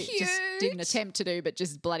 which I just didn't attempt to do, but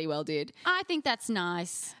just bloody well did. I think that's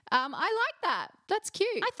nice. I like that. That's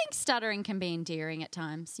cute. I think stuttering can be endearing at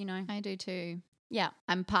times, you know. I do too. Yeah.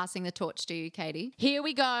 I'm passing the torch to you, Katie. Here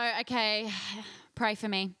we go. Okay. Pray for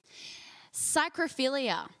me.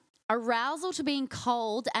 Psychrophilia. Arousal to being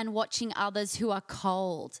cold and watching others who are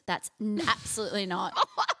cold. That's absolutely not.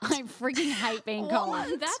 I freaking hate being cold.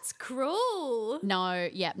 Oh, that's cruel. No,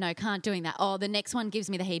 can't doing that. Oh, the next one gives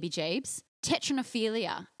me the heebie-jeebs.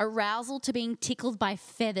 Tetranophilia, arousal to being tickled by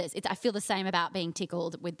feathers. I feel the same about being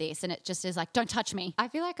tickled with this, and it just is like, don't touch me. I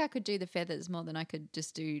feel like I could do the feathers more than I could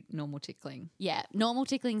just do normal tickling. Yeah, normal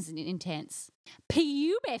tickling's intense.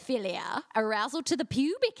 Pubophilia, arousal to the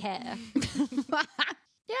pubic hair.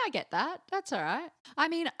 Yeah, I get that. That's all right. I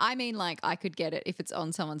mean, like I could get it if it's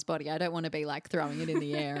on someone's body. I don't want to be like throwing it in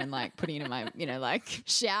the air and like putting it in my, like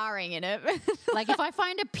showering in it. Like if I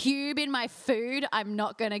find a pube in my food, I'm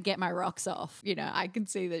not going to get my rocks off. I can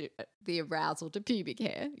see the arousal to pubic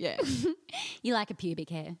hair. Yeah. You like a pubic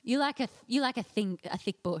hair. You like a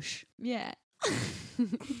thick bush. Yeah.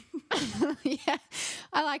 Yeah.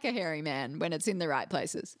 I like a hairy man when it's in the right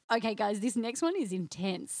places. Okay, guys, this next one is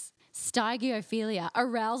intense. Stygiophilia,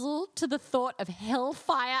 arousal to the thought of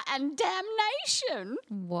hellfire and damnation.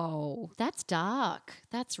 Whoa. That's dark.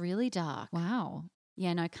 That's really dark. Wow.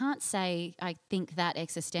 Yeah, no, can't say I think that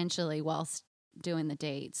existentially whilst doing the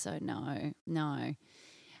deed. So no.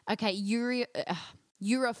 Okay,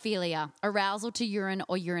 urophilia, arousal to urine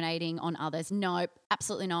or urinating on others. Nope,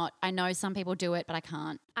 absolutely not. I know some people do it, but I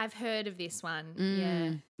can't. I've heard of this one.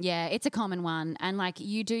 Yeah. Yeah, it's a common one. And like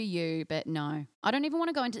you do you, but no. I don't even want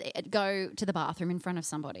to go to the bathroom in front of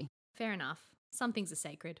somebody. Fair enough. Some things are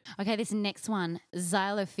sacred. Okay, this next one,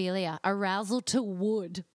 xylophilia, arousal to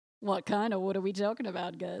wood. What kind of wood are we talking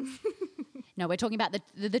about, guys? No, we're talking about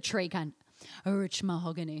the tree kind. A rich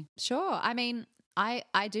mahogany. Sure. I mean,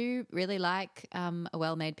 I do really like a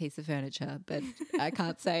well-made piece of furniture, but I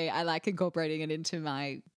can't say I like incorporating it into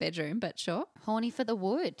my bedroom, but sure. Horny for the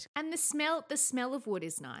wood. And the smell of wood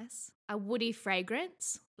is nice. A woody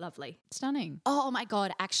fragrance, lovely. Stunning. Oh my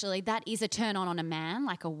God, actually, that is a turn on a man,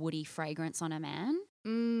 like a woody fragrance on a man.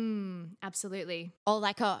 Absolutely. Or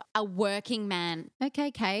like a working man.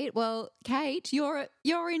 Okay, Kate. Well, Kate, you're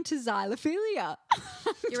into xylophilia.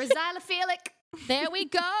 You're a xylophilic. There we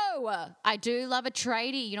go. I do love a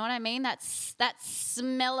tradie. You know what I mean? That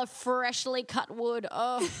smell of freshly cut wood.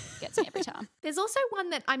 Oh, gets me every time. There's also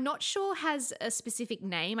one that I'm not sure has a specific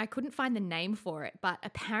name. I couldn't find the name for it, but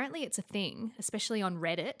apparently it's a thing, especially on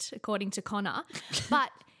Reddit, according to Connor.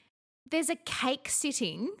 But there's a cake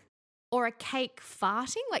sitting or a cake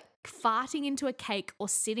farting, like farting into a cake or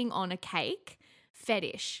sitting on a cake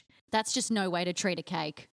fetish. That's just no way to treat a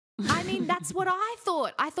cake. I mean, that's what I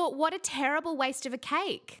thought. I thought, what a terrible waste of a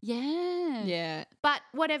cake. Yeah. Yeah. But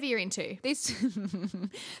whatever you're into. This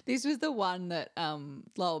was the one that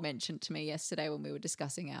Lowell mentioned to me yesterday when we were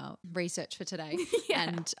discussing our research for today. Yeah.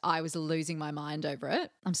 And I was losing my mind over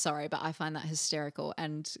it. I'm sorry, but I find that hysterical.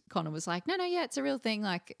 And Connor was like, no, yeah, it's a real thing.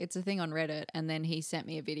 Like, it's a thing on Reddit. And then he sent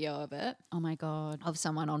me a video of it. Oh, my God. Of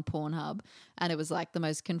someone on Pornhub. And it was like the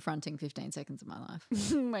most confronting 15 seconds of my life.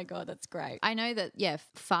 Oh, my God, that's great. I know that, yeah,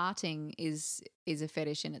 farting farting is a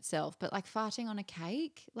fetish in itself, but like farting on a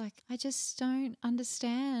cake, like I just don't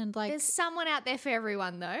understand. Like There's someone out there for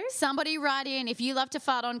everyone though. Somebody write in if you love to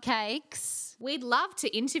fart on cakes. We'd love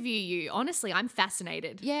to interview you. Honestly, I'm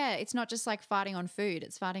fascinated. yeah, it's not just like farting on food,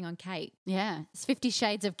 it's farting on cake. Yeah, it's 50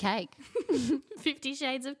 Shades of Cake. 50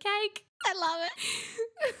 Shades of Cake. I love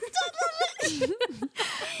it.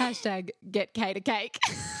 Hashtag get Kate a cake.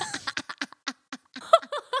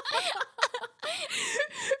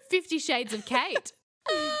 50 Shades of Kate.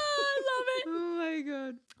 I love it. Oh my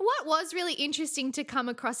God. What was really interesting to come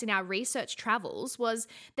across in our research travels was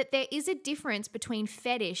that there is a difference between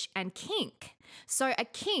fetish and kink. So a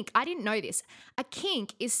kink, I didn't know this, a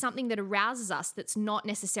kink is something that arouses us that's not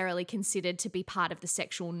necessarily considered to be part of the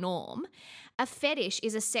sexual norm. A fetish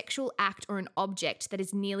is a sexual act or an object that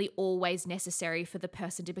is nearly always necessary for the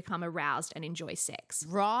person to become aroused and enjoy sex.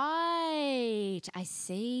 Right. I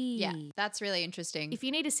see. Yeah, that's really interesting. If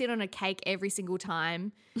you need to sit on a cake every single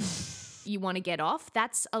time you want to get off,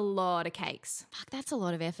 that's a lot of cakes. Fuck, that's a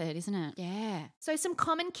lot of effort, isn't it? yeah. So some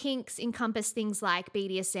common kinks encompass things like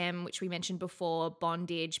BDSM, which we mentioned before,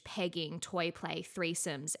 bondage, pegging, toy play,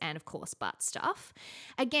 threesomes, and of course butt stuff.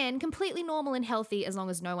 Again, completely normal and healthy as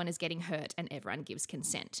long as no one is getting hurt and everyone gives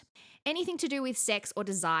consent. Anything to do with sex or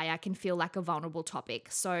desire can feel like a vulnerable topic,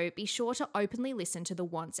 so be sure to openly listen to the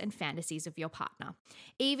wants and fantasies of your partner.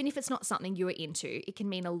 Even if it's not something you are into, it can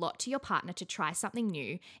mean a lot to your partner to try something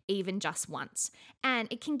new, even just once. And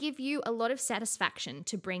it can give you a lot of satisfaction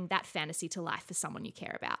to bring that fantasy to life for someone you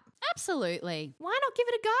care about. Absolutely. Why not give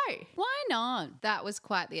it a go? Why not? That was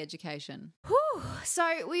quite the education. Whew.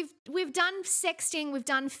 So we've done sexting, we've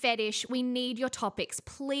done fetish. We need your topics.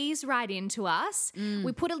 Please write in to us.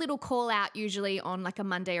 We put a little call out usually on like a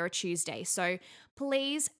Monday or a Tuesday. So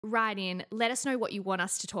please write in. Let us know what you want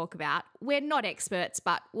us to talk about. We're not experts,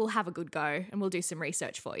 but we'll have a good go and we'll do some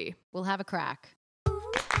research for you. We'll have a crack.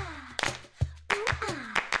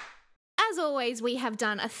 As always, we have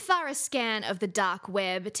done a thorough scan of the dark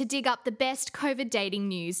web to dig up the best COVID dating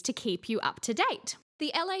news to keep you up to date.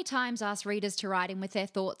 The LA Times asked readers to write in with their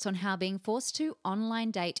thoughts on how being forced to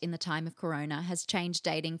online date in the time of corona has changed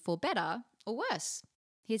dating for better or worse.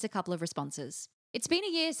 Here's a couple of responses. It's been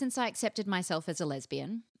a year since I accepted myself as a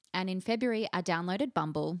lesbian, and in February I downloaded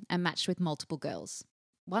Bumble and matched with multiple girls.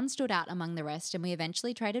 One stood out among the rest, and we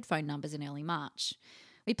eventually traded phone numbers in early March.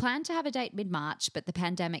 We planned to have a date mid-March, but the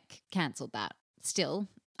pandemic cancelled that. Still,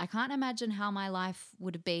 I can't imagine how my life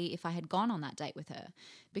would be if I had gone on that date with her,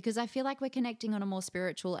 because I feel like we're connecting on a more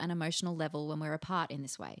spiritual and emotional level when we're apart in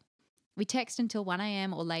this way. We text until 1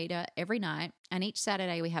 a.m. or later every night, and each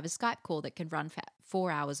Saturday we have a Skype call that can run for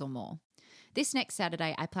 4 hours or more. This next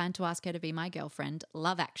Saturday, I plan to ask her to be my girlfriend,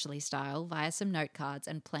 Love Actually style, via some note cards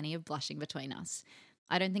and plenty of blushing between us.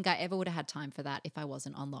 I don't think I ever would have had time for that if I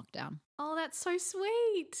wasn't on lockdown. Oh, that's so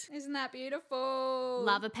sweet. Isn't that beautiful?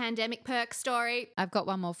 Love a pandemic perk story. I've got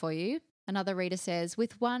one more for you. Another reader says,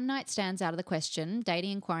 with one night stands out of the question,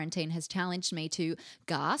 dating in quarantine has challenged me to,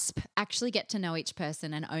 gasp, actually get to know each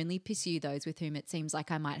person and only pursue those with whom it seems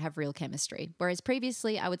like I might have real chemistry. Whereas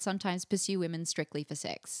previously I would sometimes pursue women strictly for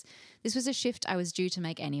sex. This was a shift I was due to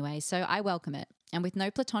make anyway, so I welcome it. And with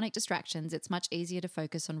no platonic distractions, it's much easier to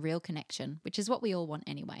focus on real connection, which is what we all want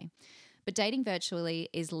anyway. But dating virtually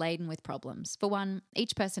is laden with problems. For one,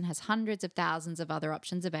 each person has hundreds of thousands of other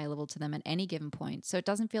options available to them at any given point, so it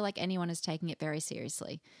doesn't feel like anyone is taking it very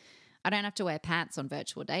seriously. I don't have to wear pants on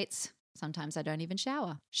virtual dates. Sometimes I don't even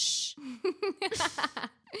shower. Shh.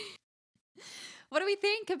 What do we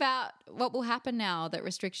think about what will happen now that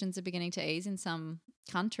restrictions are beginning to ease in some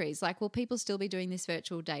countries? Like, will people still be doing this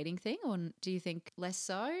virtual dating thing, or do you think less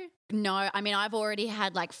so? No, I mean, I've already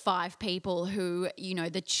had like 5 people who, you know,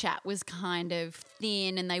 the chat was kind of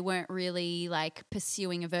thin and they weren't really like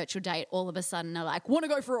pursuing a virtual date. All of a sudden they're like, want to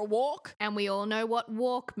go for a walk? And we all know what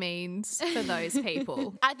walk means for those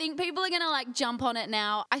people. I think people are going to like jump on it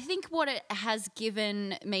now. I think what it has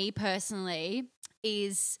given me personally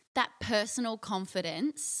is that personal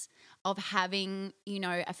confidence of having, you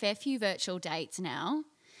know, a fair few virtual dates now.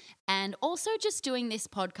 And also just doing this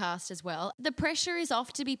podcast as well. The pressure is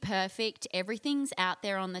off to be perfect. Everything's out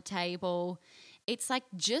there on the table. It's like,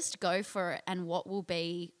 just go for it, and what will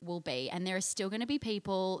be, will be. And there are still going to be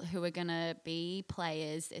people who are going to be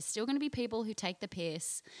players. There's still going to be people who take the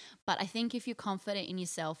piss. But I think if you're confident in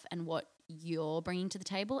yourself and what you're bringing to the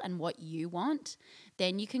table and what you want,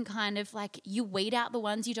 then you can kind of like, you weed out the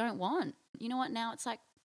ones you don't want. You know what? Now it's like,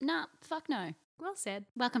 nah, fuck no. Well said.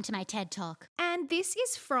 Welcome to my TED Talk. And this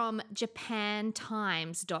is from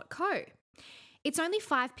japantimes.co. It's only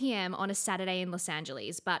 5 p.m. on a Saturday in Los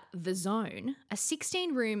Angeles, but The Zone, a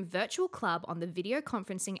 16-room virtual club on the video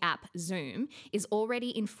conferencing app Zoom, is already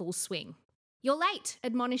in full swing. "You're late,"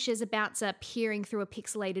 admonishes a bouncer peering through a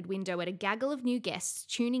pixelated window at a gaggle of new guests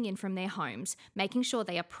tuning in from their homes, making sure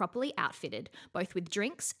they are properly outfitted, both with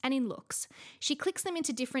drinks and in looks. She clicks them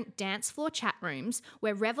into different dance floor chat rooms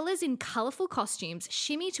where revelers in colourful costumes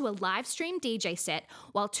shimmy to a live stream DJ set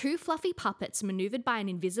while two fluffy puppets manoeuvred by an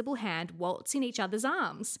invisible hand waltz in each other's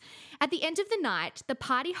arms. At the end of the night, the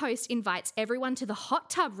party host invites everyone to the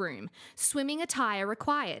hot tub room, swimming attire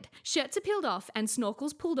required. Shirts are peeled off and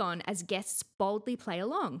snorkels pulled on as guests boldly play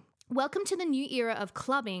along. Welcome to the new era of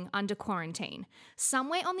clubbing under quarantine.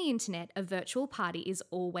 Somewhere on the internet, a virtual party is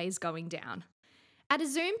always going down. At a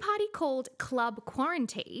Zoom party called Club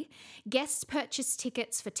Quarantine, guests purchase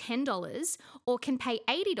tickets for $10 or can pay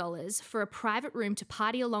 $80 for a private room to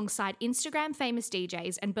party alongside Instagram famous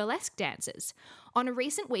DJs and burlesque dancers. On a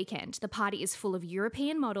recent weekend, the party is full of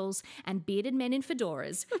European models and bearded men in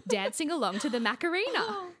fedoras dancing along to the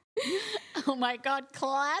Macarena. Oh my God,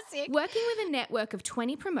 classic. Working with a network of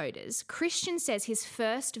 20 promoters, Christian says his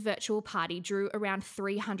first virtual party drew around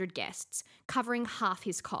 300 guests, covering half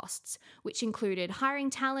his costs, which included hiring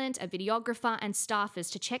talent, a videographer, and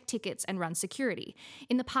staffers to check tickets and run security.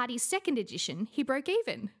 In the party's second edition, he broke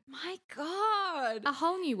even. My God. A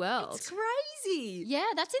whole new world. It's crazy. Yeah,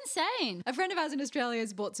 that's insane. A friend of ours in Australia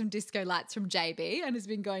has bought some disco lights from JB and has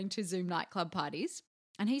been going to Zoom nightclub parties.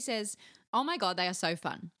 And he says, "Oh my God, they are so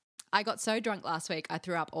fun. I got so drunk last week, I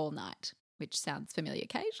threw up all night," which sounds familiar,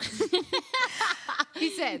 Kate. He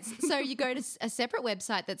says, so you go to a separate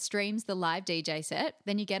website that streams the live DJ set,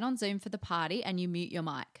 then you get on Zoom for the party and you mute your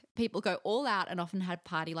mic. People go all out and often have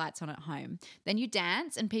party lights on at home. Then you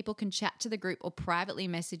dance and people can chat to the group or privately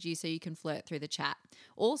message you so you can flirt through the chat.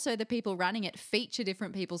 Also, the people running it feature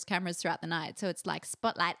different people's cameras throughout the night, so it's like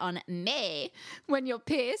spotlight on me. When you're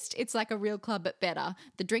pissed, it's like a real club but better.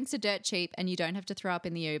 The drinks are dirt cheap and you don't have to throw up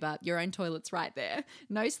in the Uber. Your own toilet's right there.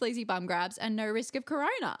 No sleazy bum grabs and no risk of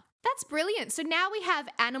corona. That's brilliant. So now we have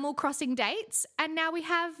Animal Crossing dates and now we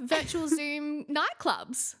have virtual Zoom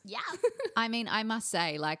nightclubs. Yeah. I mean, I must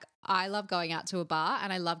say, like, I love going out to a bar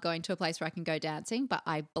and I love going to a place where I can go dancing, but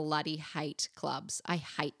I bloody hate clubs. I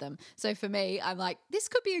hate them. So for me, I'm like, this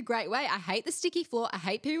could be a great way. I hate the sticky floor. I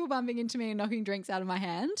hate people bumping into me and knocking drinks out of my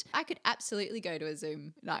hand. I could absolutely go to a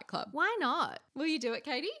Zoom nightclub. Why not? Will you do it,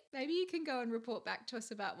 Katie? Maybe you can go and report back to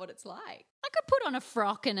us about what it's like. I could put on a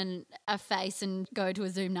frock and a face and go to a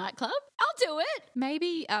Zoom nightclub. I'll do it.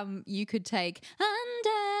 Maybe you could take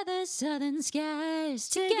Under the Southern Skies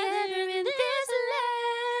Together in This Land.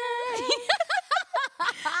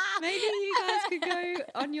 Maybe you guys could go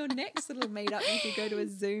on your next little meetup. You could go to a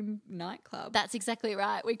Zoom nightclub. That's exactly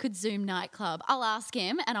right. We could Zoom nightclub. I'll ask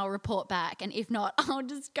him and I'll report back. And if not, I'll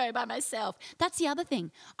just go by myself. That's the other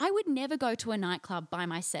thing. I would never go to a nightclub by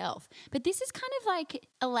myself. But this is kind of like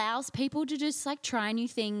allows people to just like try new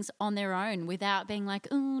things on their own without being like,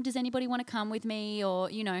 oh, does anybody want to come with me? Or,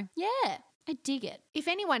 you know, yeah. I dig it. If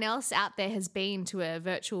anyone else out there has been to a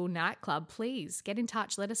virtual nightclub, please get in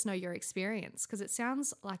touch. Let us know your experience because it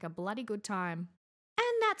sounds like a bloody good time.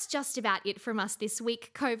 And that's just about it from us this week,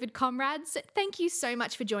 COVID comrades. Thank you so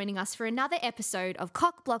much for joining us for another episode of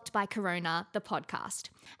Cock Blocked by Corona, the podcast.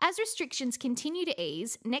 As restrictions continue to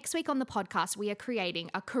ease, next week on the podcast, we are creating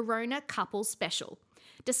a Corona couple special,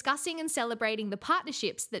 discussing and celebrating the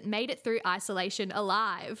partnerships that made it through isolation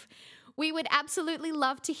alive. We would absolutely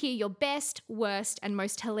love to hear your best, worst, and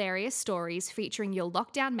most hilarious stories featuring your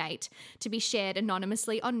lockdown mate to be shared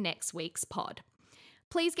anonymously on next week's pod.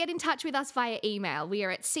 Please get in touch with us via email. We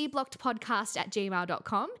are at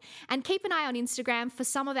cblockedpodcast@gmail.com and keep an eye on Instagram for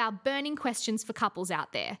some of our burning questions for couples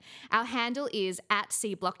out there. Our handle is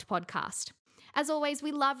 @cblockedpodcast. As always,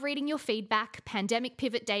 we love reading your feedback, pandemic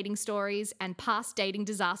pivot dating stories, and past dating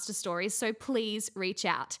disaster stories, so please reach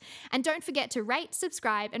out. And don't forget to rate,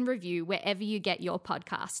 subscribe, and review wherever you get your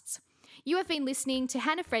podcasts. You have been listening to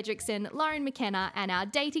Hannah Fredrickson, Lauren McKenna, and our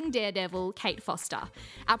dating daredevil, Kate Foster.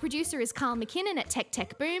 Our producer is Carl McKinnon at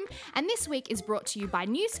Tech Boom, and this week is brought to you by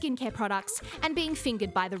new skincare products and being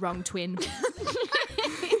fingered by the wrong twin.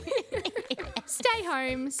 Stay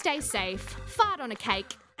home, stay safe, fart on a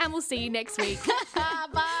cake, and we'll see you next week. Bye.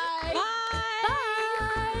 Bye.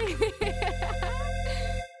 Bye.